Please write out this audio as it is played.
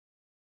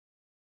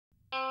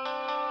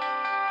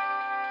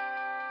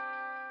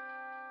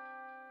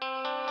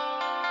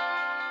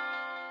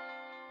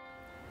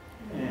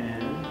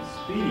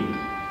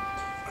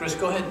Chris,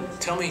 go ahead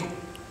and tell me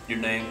your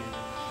name,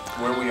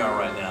 where we are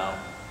right now,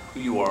 who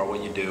you are,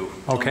 what you do.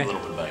 Tell me a little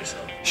bit about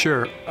yourself.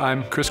 Sure.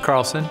 I'm Chris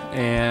Carlson,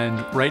 and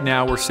right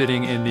now we're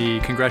sitting in the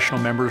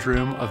Congressional Members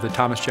Room of the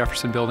Thomas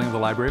Jefferson Building of the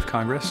Library of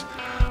Congress.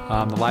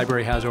 The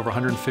library has over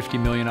 150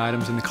 million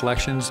items in the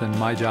collections, and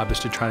my job is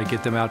to try to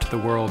get them out to the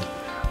world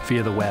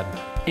via the web.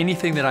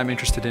 Anything that I'm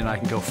interested in, I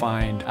can go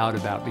find out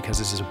about, because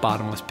this is a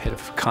bottomless pit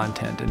of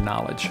content and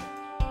knowledge.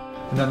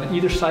 And on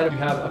either side, you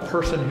have a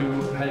person who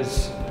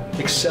has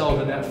excelled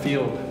in that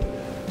field.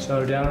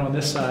 So down on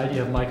this side, you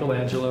have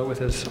Michelangelo with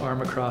his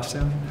arm across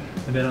him.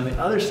 And then on the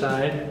other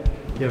side,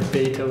 you have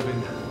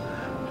Beethoven,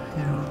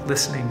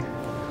 listening.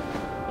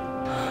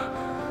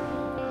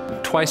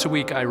 Twice a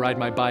week, I ride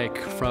my bike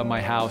from my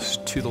house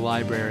to the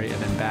library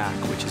and then back,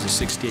 which is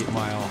a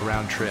 68-mile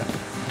round trip.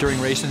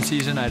 During racing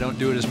season, I don't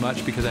do it as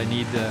much because I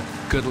need the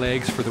good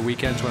legs for the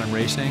weekends when I'm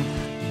racing.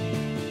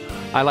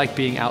 I like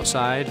being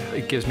outside.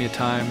 It gives me a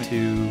time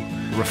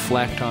to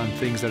reflect on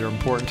things that are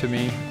important to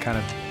me, kind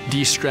of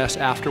de-stress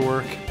after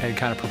work, and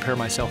kind of prepare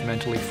myself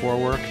mentally for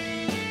work.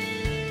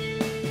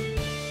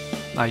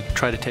 I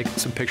try to take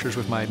some pictures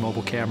with my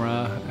mobile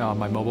camera on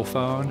my mobile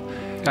phone.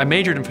 I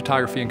majored in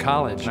photography in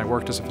college, and I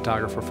worked as a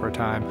photographer for a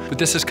time. But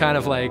this is kind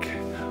of like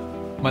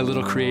my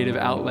little creative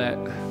outlet.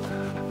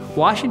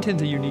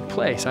 Washington's a unique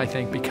place, I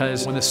think,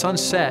 because when the sun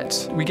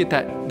sets, we get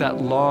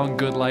that long,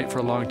 good light for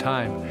a long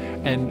time.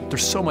 And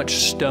there's so much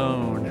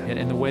stone,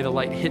 and the way the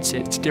light hits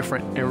it, it's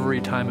different every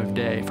time of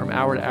day. From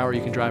hour to hour,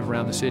 you can drive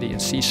around the city and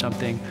see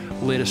something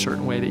lit a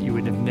certain way that you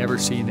would have never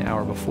seen the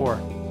hour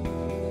before.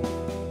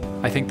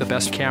 I think the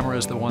best camera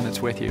is the one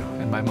that's with you,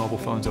 and my mobile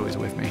phone's always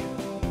with me.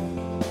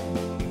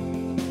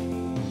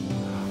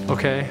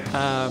 Okay,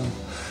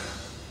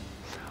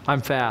 I'm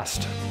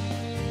fast.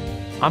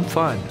 I'm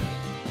fun.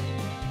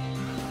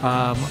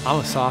 I'm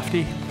a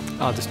softie,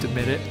 I'll just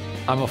admit it.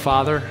 I'm a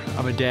father,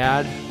 I'm a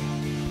dad,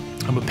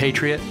 I'm a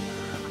patriot,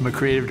 I'm a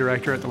creative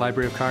director at the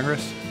Library of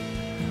Congress.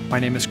 My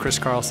name is Chris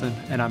Carlson,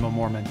 and I'm a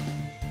Mormon.